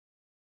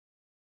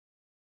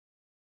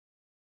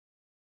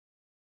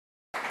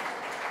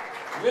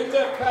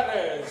Linda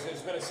Perez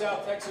has been a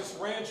South Texas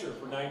rancher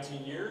for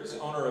 19 years,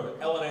 owner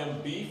of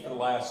L&M Beef for the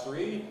last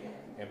 3.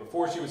 And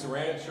before she was a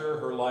rancher,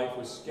 her life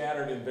was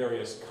scattered in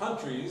various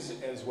countries,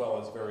 as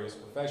well as various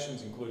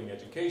professions, including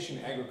education,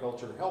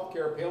 agriculture,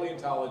 healthcare,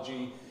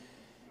 paleontology,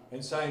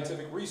 and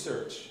scientific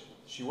research.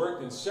 She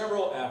worked in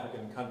several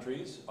African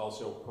countries,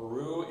 also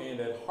Peru, and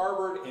at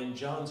Harvard and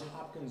Johns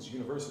Hopkins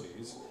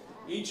universities.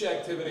 Each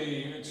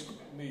activity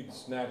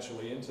leads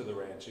naturally into the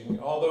ranching,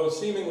 although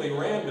seemingly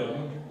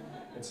random.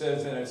 It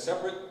says, and as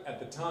separate at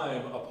the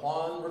time,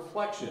 upon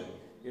reflection,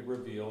 it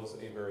reveals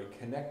a very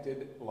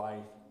connected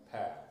life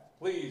path.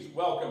 Please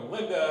welcome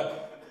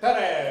Linda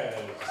Perez.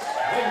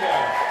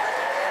 Linda.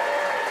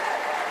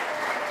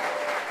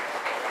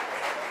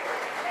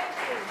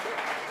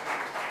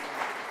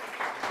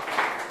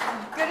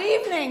 Good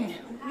evening.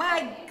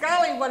 My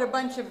golly, what a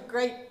bunch of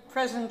great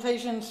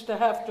presentations to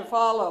have to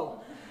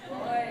follow.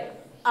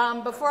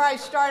 Before I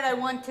start, I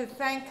want to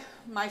thank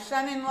my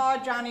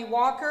son-in-law, Johnny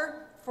Walker,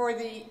 for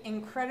the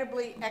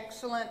incredibly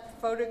excellent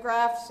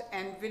photographs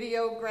and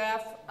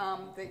videograph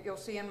that you'll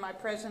see in my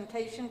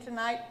presentation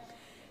tonight.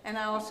 And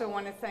I also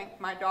want to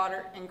thank my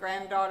daughter and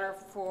granddaughter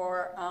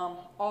for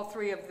all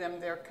 3 of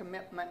them, their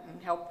commitment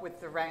and help with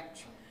the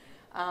ranch.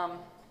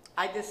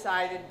 I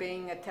decided,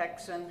 being a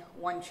Texan,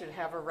 one should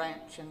have a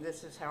ranch, and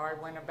this is how I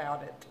went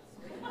about it.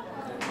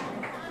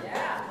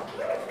 Yeah.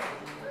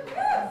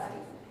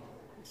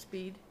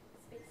 Speed?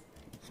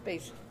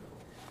 Space.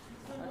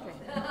 Okay.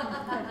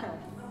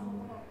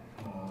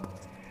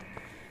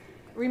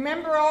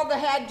 Remember all the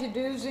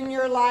had-to-dos in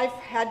your life?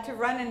 Had to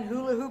run and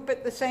hula hoop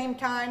at the same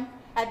time?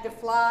 Had to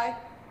fly?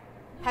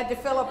 Had to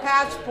fill a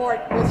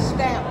passport with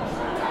stamps?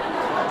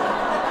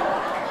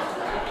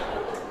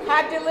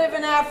 Had to live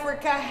in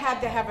Africa?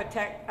 Had to have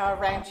a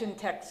ranch in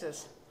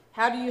Texas?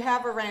 How do you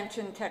have a ranch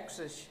in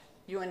Texas?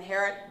 You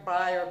inherit,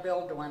 buy, or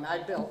build one.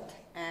 I built.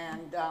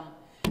 And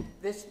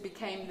this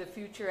became the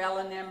future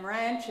L&M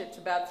Ranch. It's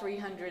about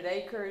 300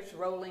 acres,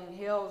 rolling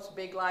hills,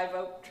 big live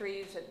oak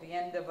trees at the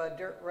end of a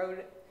dirt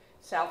road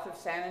south of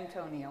San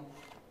Antonio.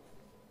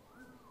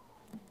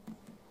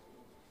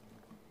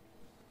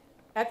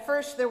 At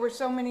first, there were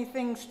so many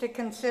things to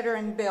consider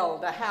and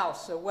build: a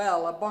house, a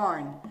well, a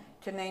barn,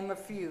 to name a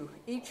few.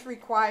 Each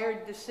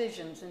required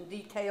decisions and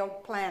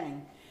detailed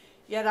planning.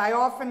 Yet I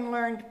often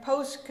learned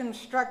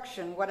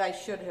post-construction what I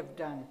should have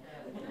done,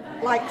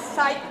 like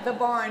site the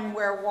barn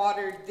where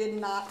water did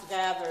not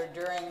gather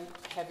during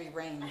heavy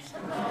rains.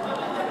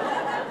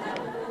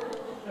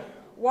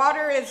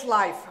 Water is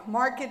life,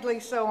 markedly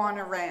so on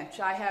a ranch.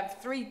 I have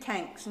 3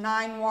 tanks,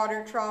 9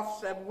 water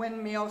troughs, a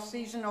windmill,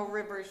 seasonal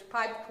rivers,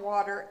 piped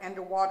water, and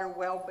a water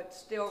well, but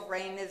still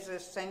rain is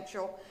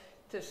essential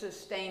to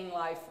sustain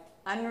life.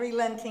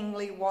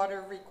 Unrelentingly,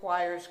 water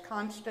requires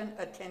constant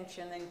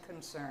attention and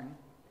concern.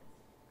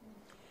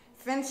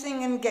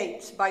 Fencing and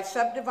gates by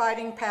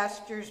subdividing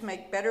pastures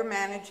make better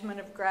management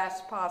of grass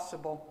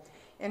possible.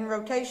 In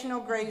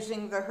rotational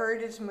grazing, the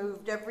herd is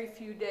moved every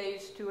few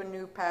days to a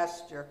new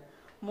pasture.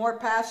 More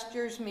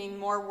pastures mean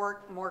more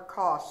work, more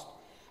cost.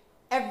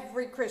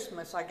 Every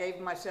Christmas, I gave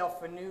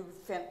myself a new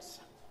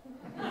fence.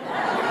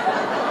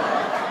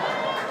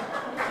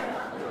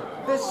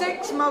 The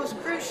 6 most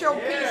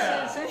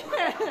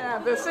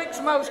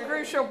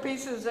crucial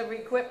pieces of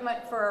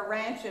equipment for a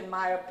ranch, in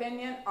my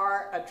opinion,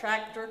 are a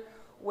tractor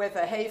with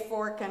a hay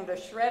fork and a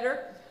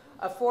shredder,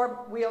 a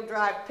 4-wheel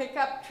drive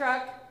pickup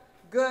truck,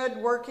 good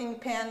working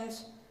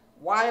pins,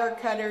 wire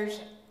cutters,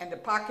 and a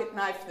pocket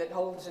knife that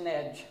holds an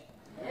edge.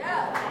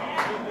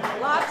 Yeah.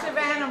 Lots of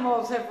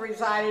animals have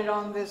resided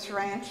on this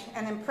ranch.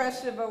 An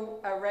impressive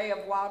array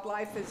of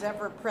wildlife is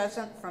ever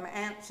present, from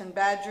ants and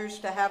badgers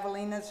to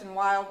javelinas and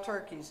wild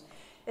turkeys.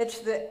 It's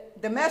the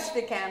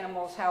domestic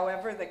animals,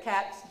 however, the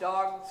cats,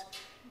 dogs,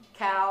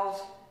 cows,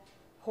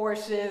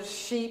 horses,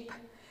 sheep,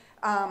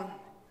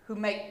 who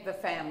make the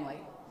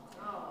family.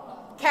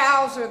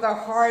 Cows are the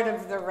heart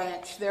of the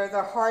ranch. They're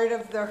the heart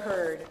of the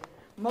herd.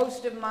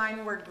 Most of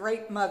mine were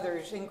great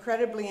mothers,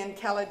 incredibly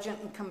intelligent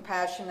and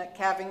compassionate,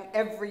 calving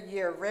every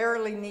year,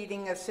 rarely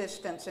needing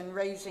assistance in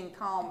raising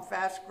calm,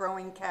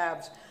 fast-growing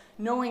calves.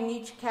 Knowing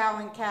each cow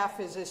and calf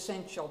is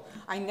essential.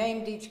 I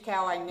named each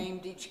cow, I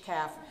named each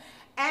calf.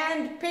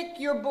 And pick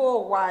your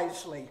bull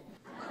wisely.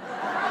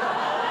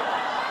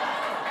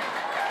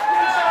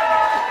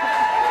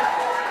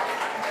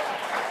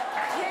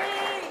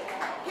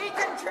 He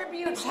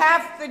contributes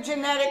half the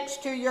genetics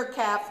to your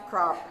calf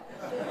crop.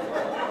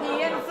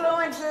 He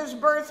influences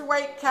birth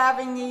weight,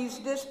 calving ease,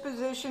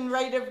 disposition,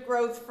 rate of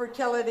growth,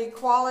 fertility,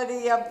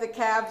 quality of the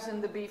calves,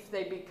 and the beef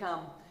they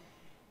become.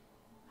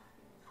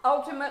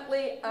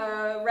 Ultimately,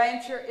 a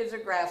rancher is a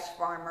grass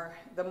farmer.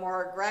 The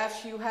more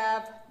grass you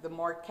have, the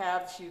more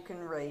calves you can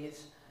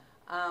raise.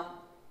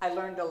 I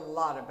learned a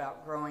lot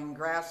about growing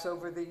grass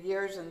over the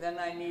years, and then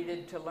I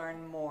needed to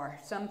learn more.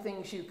 Some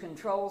things you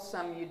control,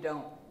 some you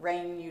don't.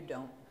 Rain, you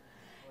don't.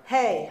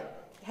 Hay.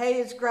 Hay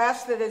is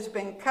grass that has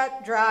been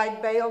cut,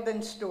 dried, baled,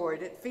 and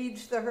stored. It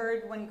feeds the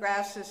herd when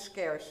grass is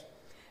scarce.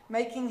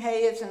 Making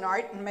hay is an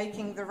art, and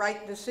making the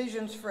right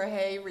decisions for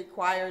hay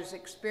requires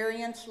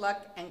experience,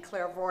 luck, and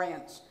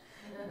clairvoyance.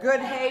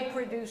 Good hay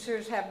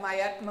producers have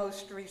my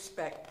utmost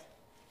respect.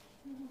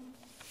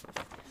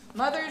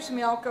 Mother's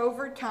milk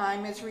over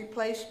time is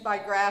replaced by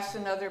grass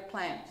and other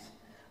plants.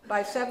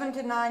 By 7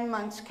 to 9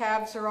 months,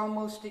 calves are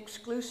almost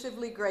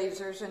exclusively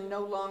grazers and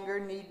no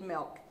longer need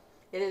milk.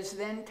 It is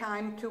then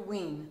time to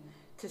wean,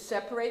 to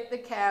separate the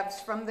calves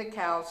from the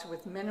cows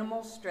with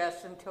minimal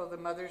stress until the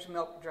mother's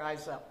milk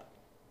dries up.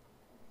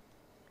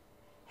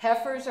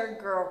 Heifers are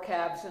girl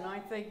calves, and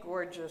aren't they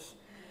gorgeous?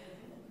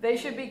 They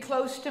should be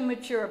close to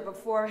mature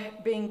before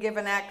being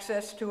given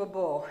access to a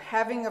bull.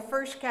 Having a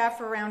first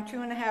calf around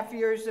 2.5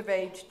 years of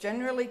age,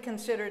 generally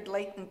considered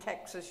late in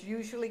Texas,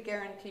 usually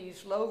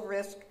guarantees low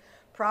risk,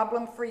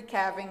 problem-free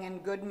calving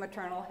and good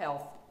maternal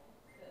health.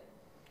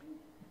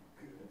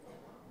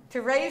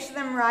 To raise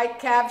them right,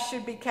 calves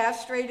should be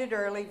castrated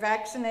early,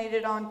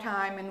 vaccinated on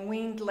time, and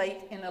weaned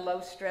late in a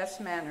low-stress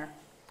manner.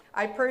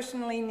 I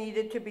personally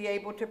needed to be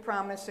able to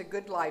promise a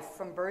good life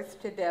from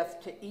birth to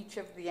death to each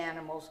of the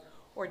animals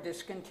or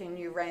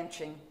discontinue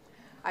ranching.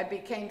 I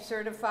became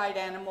certified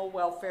animal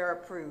welfare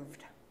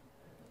approved.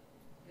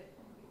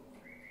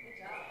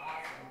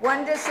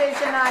 One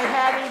decision I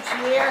had each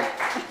year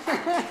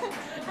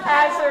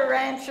as a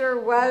rancher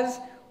was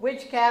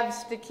which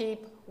calves to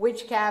keep,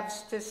 which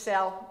calves to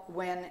sell,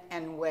 when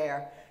and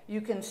where. You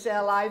can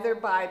sell either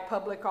by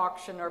public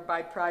auction or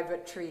by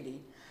private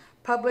treaty.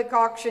 Public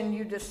auction,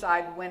 you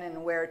decide when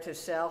and where to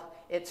sell.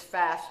 It's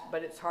fast,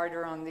 but it's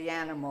harder on the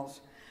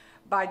animals.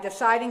 By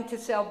deciding to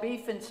sell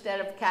beef instead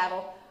of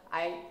cattle,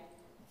 I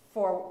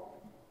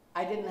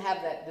didn't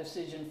have that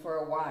decision for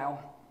a while.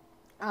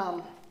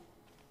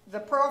 The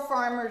Pearl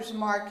Farmers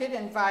Market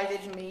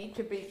invited me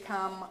to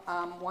become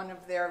one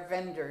of their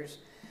vendors.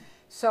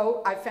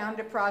 So I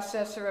found a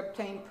processor,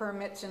 obtained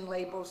permits and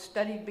labels,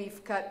 studied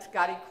beef cuts,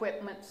 got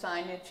equipment,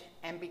 signage,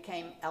 and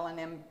became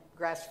L&M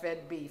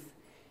grass-fed beef.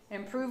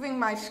 Improving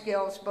my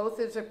skills, both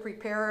as a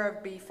preparer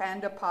of beef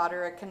and a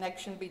potter, a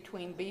connection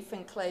between beef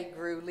and clay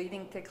grew,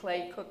 leading to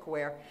clay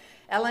cookware.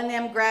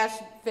 L&M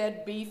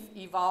grass-fed beef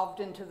evolved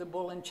into the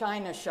Bull and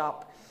China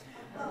shop.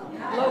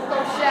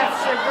 Local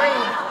chefs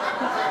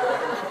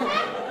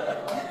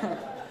agreed.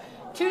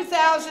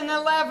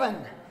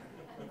 2011,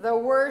 the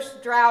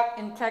worst drought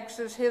in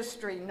Texas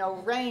history. No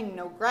rain,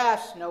 no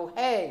grass, no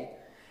hay.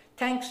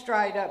 Tanks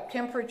dried up,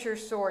 temperature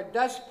soared,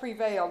 dust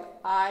prevailed.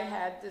 I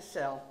had to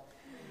sell.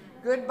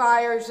 Good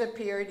buyers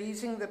appeared,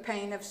 easing the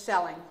pain of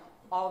selling.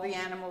 All the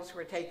animals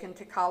were taken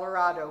to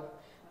Colorado.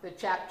 The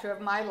chapter of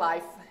my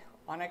life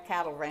on a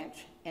cattle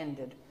ranch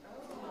ended.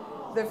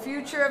 The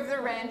future of the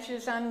ranch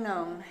is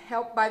unknown.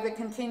 Helped by the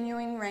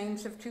continuing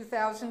rains of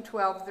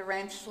 2012, the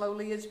ranch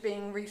slowly is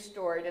being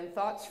restored and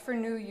thoughts for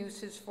new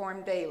uses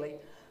form daily.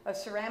 A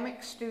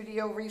ceramic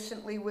studio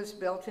recently was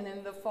built, and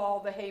in the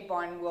fall, the hay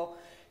barn will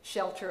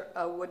shelter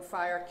a wood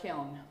fire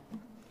kiln.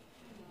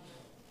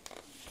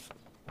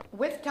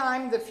 With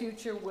time, the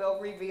future will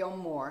reveal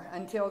more.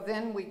 Until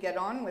then, we get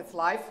on with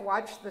life,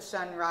 watch the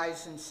sun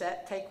rise and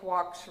set, take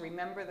walks,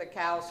 remember the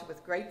cows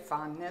with great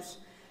fondness,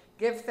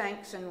 give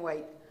thanks and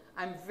wait.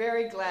 I'm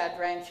very glad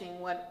ranching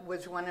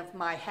was one of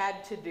my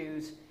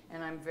had-to-dos,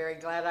 and I'm very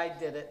glad I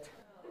did it.